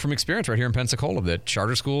know from experience right here in Pensacola that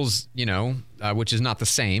charter schools, which is not the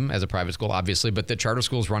same as a private school, obviously, but that charter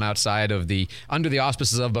schools run under the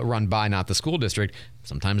auspices of, but run by not the school district.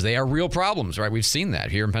 Sometimes they are real problems, right? We've seen that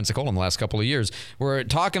here in Pensacola in the last couple of years. We're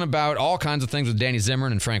talking about all kinds of things with Danny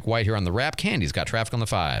Zimmern and Frank White here on The Wrap. Candy's got traffic on the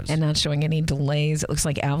 5s. And not showing any delays. It looks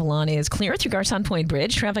like Avalon is clear through Garcon Point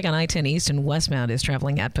Bridge. Traffic on I-10 East and westbound is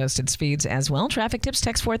traveling at posted speeds as well. Traffic tips,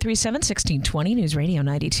 text 437-1620. News Radio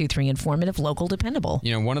 92.3, informative, local, dependable.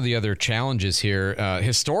 One of the other challenges here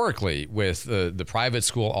historically with the private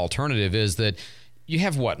school alternative is that you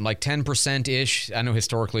have like 10%-ish. I know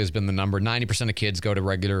historically has been the number. 90% of kids go to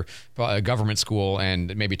regular government school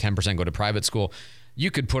and maybe 10% go to private school.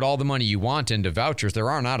 You could put all the money you want into vouchers. There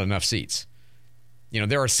are not enough seats.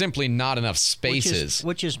 There are simply not enough spaces.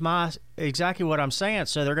 Which is exactly what I'm saying.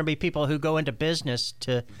 So there are going to be people who go into business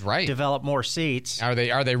to develop more seats. Are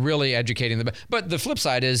they really educating them? But the flip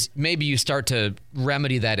side is maybe you start to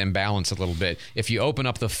remedy that imbalance a little bit. If you open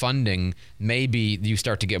up the funding, maybe you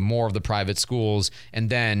start to get more of the private schools. And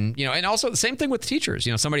then, and also the same thing with teachers.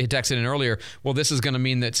 Somebody had texted in earlier, well, this is going to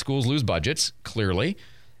mean that schools lose budgets, clearly.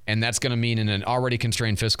 And that's going to mean in an already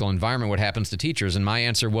constrained fiscal environment, what happens to teachers? And my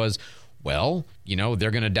answer was, well,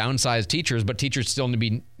 they're going to downsize teachers, but teachers still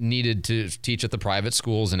be needed to teach at the private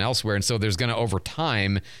schools and elsewhere. And so there's going to, over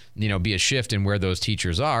time, be a shift in where those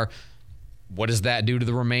teachers are. What does that do to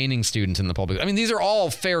the remaining students in the public? I mean, these are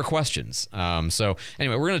all fair questions. So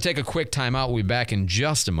anyway, we're going to take a quick time out. We'll be back in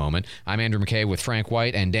just a moment. I'm Andrew McKay with Frank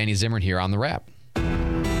White and Danny Zimmern here on The Wrap.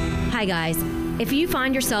 Hi, guys. If you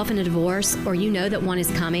find yourself in a divorce or you know that one is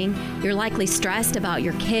coming, you're likely stressed about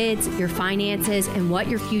your kids, your finances, and what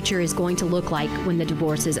your future is going to look like when the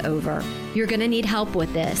divorce is over. You're going to need help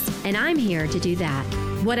with this, and I'm here to do that.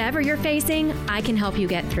 Whatever you're facing, I can help you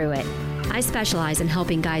get through it. I specialize in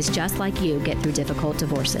helping guys just like you get through difficult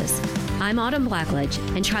divorces. I'm Autumn Blackledge,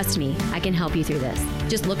 and trust me, I can help you through this.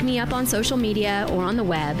 Just look me up on social media or on the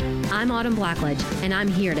web. I'm Autumn Blackledge, and I'm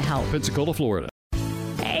here to help. Pensacola, Florida.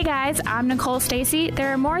 Hey guys, I'm Nicole Stacy. There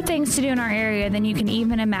are more things to do in our area than you can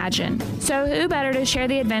even imagine. So who better to share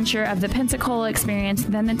the adventure of the Pensacola experience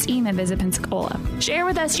than the team at Visit Pensacola? Share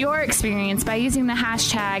with us your experience by using the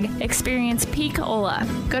hashtag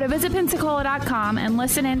ExperiencePeakola. Go to visitpensacola.com and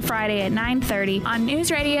listen in Friday at 9:30 on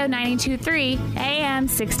News Radio 92.3 AM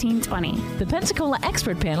 1620. The Pensacola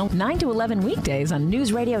Expert Panel, 9 to 11 weekdays on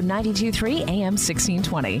News Radio 92.3 AM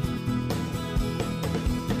 1620.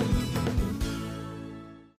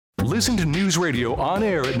 Listen to News Radio on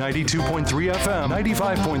air at 92.3 FM,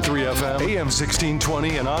 95.3 FM, AM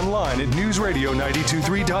 1620, and online at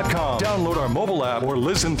newsradio923.com. Download our mobile app or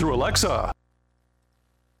listen through Alexa.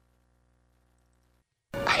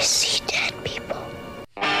 I see dead people.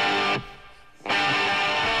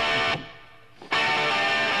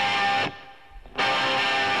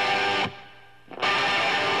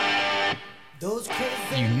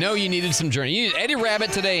 You know you needed some Journey. You needed Eddie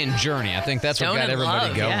Rabbit today and Journey. I think that's what got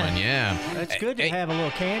everybody going. Yeah. It's good to have a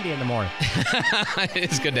little candy in the morning.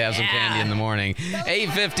 It's good to have some candy in the morning.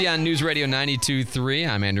 8:50 on News Radio 92.3.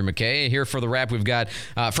 I'm Andrew McKay. Here for the wrap, we've got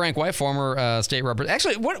Frank White, former state representative.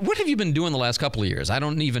 Actually, what have you been doing the last couple of years? I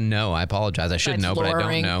don't even know. I apologize. I should know, but I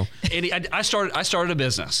don't know. Andy, I started a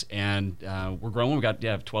business, and we're growing. We got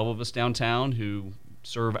 12 of us downtown who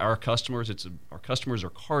serve our customers. Our customers are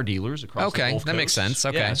car dealers across the Gulf Coast. That makes sense.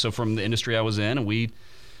 Okay. Yeah, so from the industry I was in, and we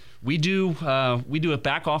do a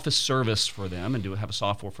back office service for them and have a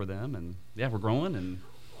software for them, and we're growing and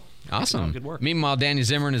awesome. Good work. Meanwhile, Danny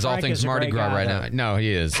Zimmern is Frank all things is a Mardi great Gras guy, right though. now. No, he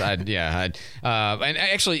is. And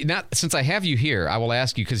actually, since I have you here, I will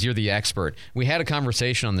ask you because you're the expert. We had a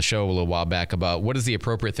conversation on the show a little while back about what is the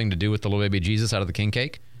appropriate thing to do with the little baby Jesus out of the king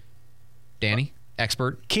cake. Danny,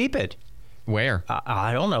 expert. Keep it. Where?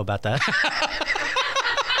 I don't know about that.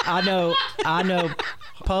 I know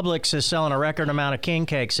Publix is selling a record amount of king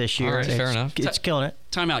cakes this year. All right, fair enough. It's killing it.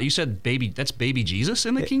 Time out. You said that's baby Jesus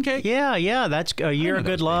in the king cake? Yeah. That's a year of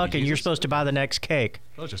good luck, and you're supposed to buy the next cake.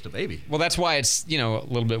 That was just a baby. Well, that's why it's a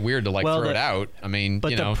little bit weird to throw it out. I mean,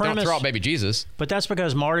 but don't throw out baby Jesus. But that's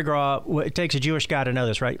because Mardi Gras. It takes a Jewish guy to know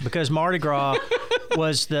this, right? Because Mardi Gras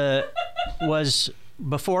was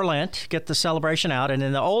before Lent, get the celebration out, and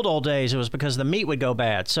in the old days it was because the meat would go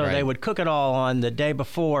bad, so they would cook it all on the day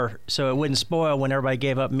before so it wouldn't spoil when everybody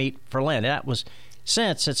gave up meat for Lent. That was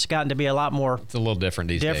since it's gotten to be a lot more. It's a little different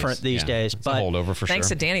these days. Days, it's but a holdover for thanks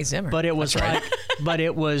sure. to Danny Zimmer. But it was but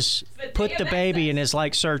it was put the baby and is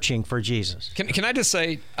like searching for Jesus. Can I just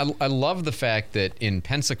say I love the fact that in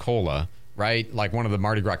Pensacola, right, like one of the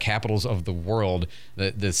Mardi Gras capitals of the world,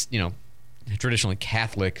 this traditionally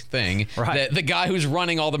Catholic thing. Right. The guy who's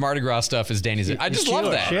running all the Mardi Gras stuff is Danny Zimmer. I just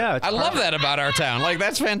love that. Yeah, I love that about our town. Like,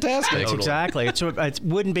 that's fantastic. It's exactly. It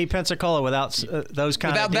wouldn't be Pensacola without those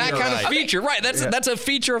kind without of that kind of feature. Right. That's a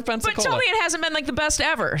feature of Pensacola. But tell me it hasn't been like the best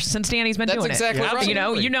ever since Danny's been doing it. That's exactly right.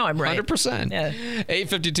 You know I'm right. 100%. Yeah.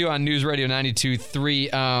 8:52 on News Radio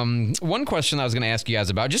 92.3. One question I was going to ask you guys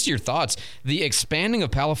about, just your thoughts. The expanding of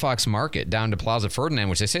Palafox Market down to Plaza Ferdinand,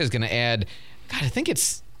 which they say is going to add, I think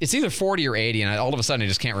it's either 40 or 80, and all of a sudden I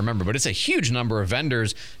just can't remember, but it's a huge number of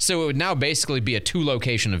vendors, so it would now basically be a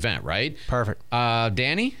 2-location event, right? Perfect.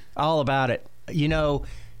 Danny? All about it.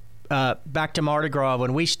 Back to Mardi Gras,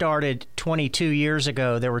 when we started 22 years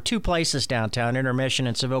ago, there were 2 places downtown, Intermission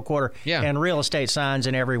and Seville Quarter, and real estate signs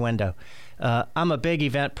in every window. I'm a big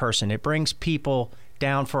event person. It brings people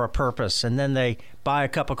down for a purpose, and then they buy a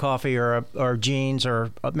cup of coffee or jeans or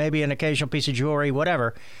maybe an occasional piece of jewelry,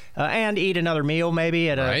 whatever, and eat another meal maybe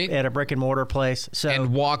at a brick and mortar place.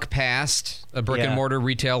 And walk past a brick and mortar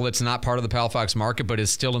retail that's not part of the Palafox Market but is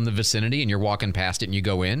still in the vicinity, and you're walking past it and you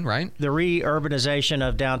go in, right? The re-urbanization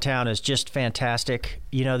of downtown is just fantastic.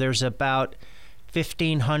 There's about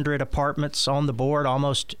 1,500 apartments on the board,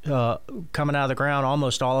 almost coming out of the ground,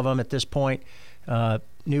 almost all of them at this point.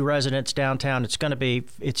 New residents downtown.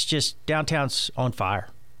 It's just downtown's on fire.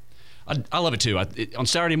 I love it too. On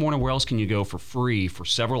Saturday morning, where else can you go for free for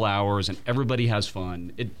several hours and everybody has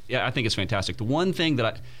fun? I think it's fantastic. The one thing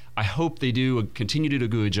that I hope they continue to do a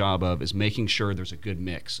good job of is making sure there's a good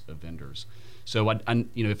mix of vendors. So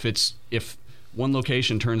if one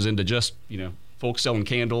location turns into just folks selling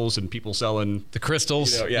candles and people selling the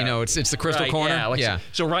crystals, it's the crystal corner.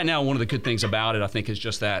 So right now, one of the good things about it, I think, is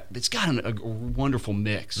just that it's got a wonderful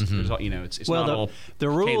mix. Mm-hmm. It's not all. The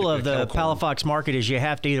rule of the Palafox Market is you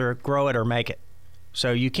have to either grow it or make it.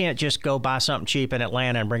 So you can't just go buy something cheap in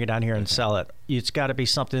Atlanta and bring it down here and sell it. It's got to be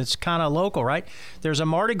something that's kind of local, right? There's a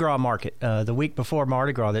Mardi Gras market the week before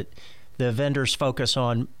Mardi Gras that the vendors focus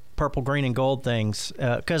on purple, green, and gold things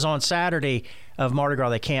because on Saturday of Mardi Gras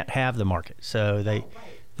they can't have the market, so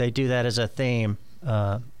they do that as a theme.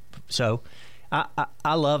 So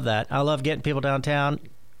I love that. I love getting people downtown.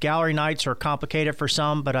 Gallery nights are complicated for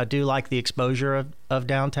some, but I do like the exposure of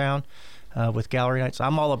downtown with gallery nights.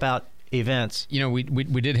 I'm all about events. You know, we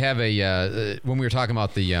did have when we were talking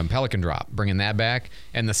about the Pelican Drop, bringing that back,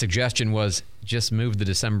 and the suggestion was just move the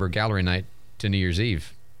December gallery night to New Year's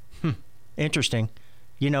Eve. Interesting.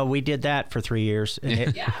 You know, we did that for 3 years,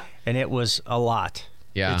 and and it was a lot.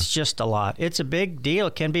 Yeah. It's just a lot. It's a big deal.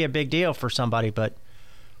 It can be a big deal for somebody, but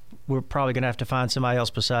we're probably going to have to find somebody else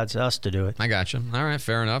besides us to do it. I gotcha. All right,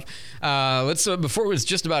 fair enough. Let's before it was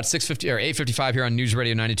just about 6:50 or 8:55 here on News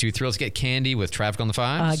Radio 92.3. Let's get Candy with traffic on the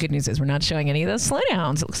 5s. Good news is we're not showing any of those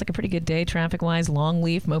slowdowns. It looks like a pretty good day traffic-wise.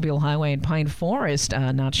 Longleaf, Mobile Highway, and Pine Forest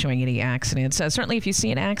not showing any accidents. Certainly, if you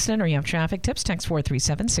see an accident or you have traffic tips, text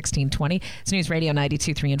 437-1620. It's News Radio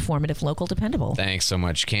 92.3, informative, local, dependable. Thanks so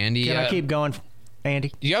much, Candy. Can I keep going,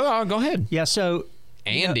 Andy? Yeah, go ahead. Yeah. So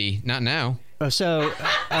Andy, not now. So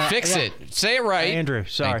fix it. Say it right, Andrew.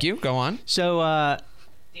 Sorry. Thank you. Go on. So,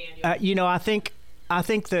 you know, I think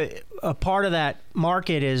that a part of that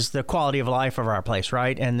market is the quality of life of our place,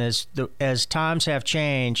 right? And as times have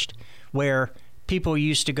changed, where people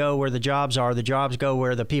used to go where the jobs are, the jobs go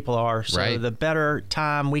where the people are. So right. The better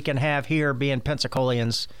time we can have here being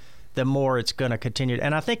Pensacolians, the more it's going to continue.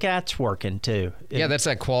 And I think that's working too. Yeah, that's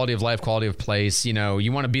that quality of life, quality of place. You know,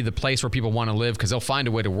 you want to be the place where people want to live because they'll find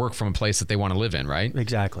a way to work from a place that they want to live in, right?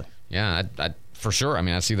 Exactly. Yeah, I for sure. I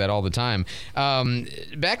mean, I see that all the time.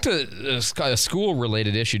 Back to a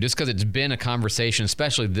school-related issue, just because it's been a conversation,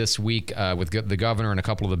 especially this week with the governor and a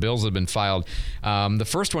couple of the bills that have been filed. The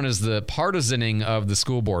first one is the partisaning of the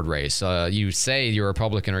school board race. You say you're a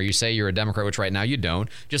Republican or you say you're a Democrat, which right now you don't.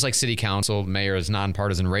 Just like city council, mayor is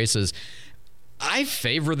nonpartisan races. I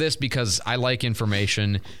favor this because I like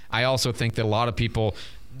information. I also think that a lot of people,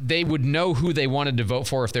 they would know who they wanted to vote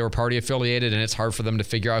for if they were party affiliated, and it's hard for them to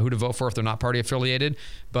figure out who to vote for if they're not party affiliated.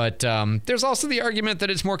 But there's also the argument that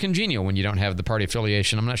it's more congenial when you don't have the party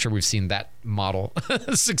affiliation. I'm not sure we've seen that model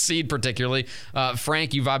succeed particularly.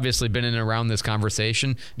 Frank, you've obviously been in and around this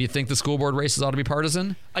conversation. Do you think the school board races ought to be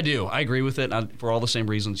partisan? I do. I agree with it for all the same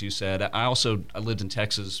reasons you said. I lived in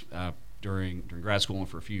Texas during grad school and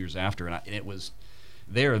for a few years after, and it was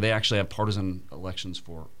there. They actually have partisan elections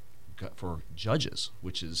for judges,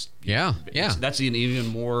 which is that's an even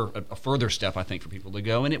more a further step I think for people to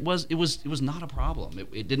go, and it was not a problem.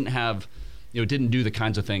 It didn't have, it didn't do the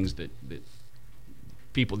kinds of things that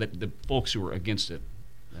people that the folks who were against it.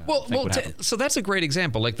 So that's a great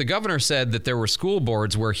example. Like the governor said that there were school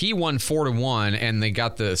boards where he won 4-1, and they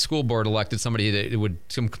got the school board elected somebody that would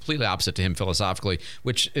come completely opposite to him philosophically,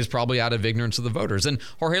 which is probably out of ignorance of the voters. And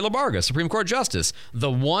Jorge Labarga, Supreme Court Justice, the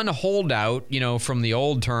one holdout, from the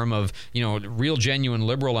old term of, real genuine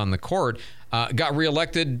liberal on the court, got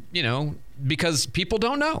reelected, because people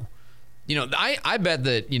don't know. I bet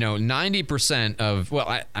that 90% of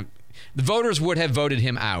the voters would have voted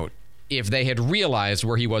him out if they had realized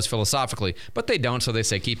where he was philosophically, but they don't, so they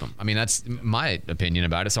say keep him. I mean, that's my opinion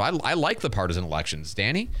about it. So I like the partisan elections.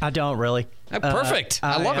 Danny? I don't really. Perfect.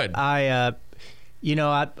 I love it. I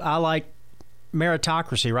like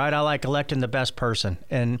meritocracy, right? I like electing the best person.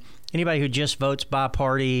 And anybody who just votes by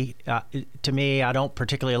party, to me, I don't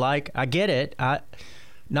particularly like. I get it.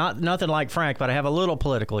 Nothing like Frank, but I have a little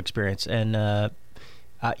political experience, and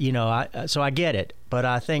so I get it. But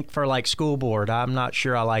I think for like school board, I'm not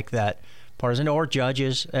sure I like that partisan, or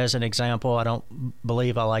judges as an example. I don't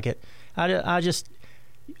believe I like it. I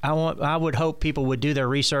would hope people would do their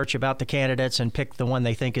research about the candidates and pick the one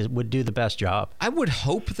they think would do the best job. I would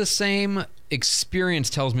hope the same. Experience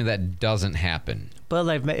tells me that doesn't happen. But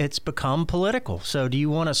it's become political. So do you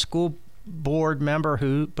want a school board member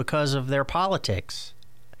who, because of their politics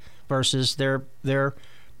versus their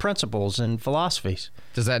principles and philosophies?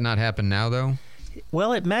 Does that not happen now, though?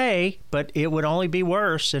 Well, it may, but it would only be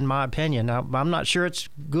worse, in my opinion. I'm not sure it's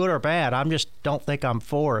good or bad. I just don't think I'm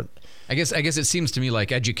for it. I guess it seems to me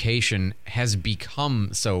like education has become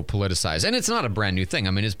so politicized, and it's not a brand new thing.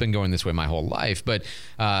 I mean, it's been going this way my whole life. But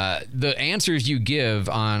the answers you give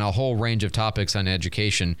on a whole range of topics on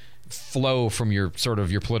education flow from your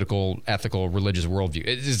political, ethical, religious worldview.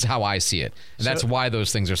 It is how I see it, and that's why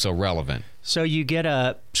those things are so relevant. So you get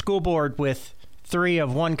a school board with 3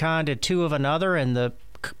 of one kind and 2 of another, and the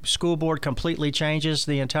school board completely changes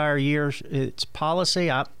the entire year its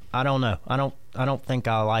policy. I don't know. I don't think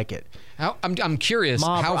I like it. I'm curious.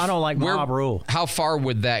 I don't like mob rule. How far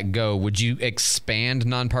would that go? Would you expand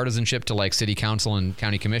nonpartisanship to like city council and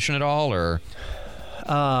county commission at all, or?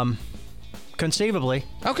 Conceivably.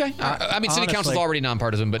 Okay. I mean, city council is already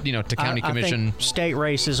nonpartisan, but to county commission. I think state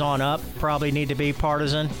races on up probably need to be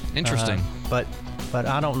partisan. Interesting. But but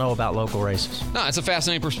I don't know about local races. No, it's a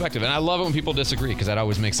fascinating perspective, and I love it when people disagree because that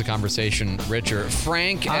always makes the conversation richer.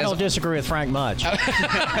 Frank, I don't disagree with Frank much.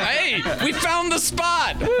 Hey, we found the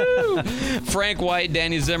spot. Woo! Frank White,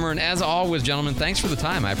 Danny Zimmer, and as always, gentlemen, thanks for the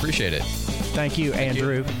time. I appreciate it. Thank you,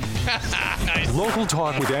 Andrew. Nice. Local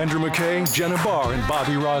Talk with Andrew McKay, Jenna Barr, and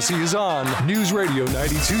Bobby Rossi is on News Radio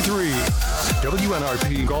 92.3.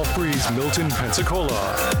 WNRP Gulf Breeze, Milton,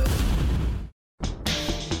 Pensacola.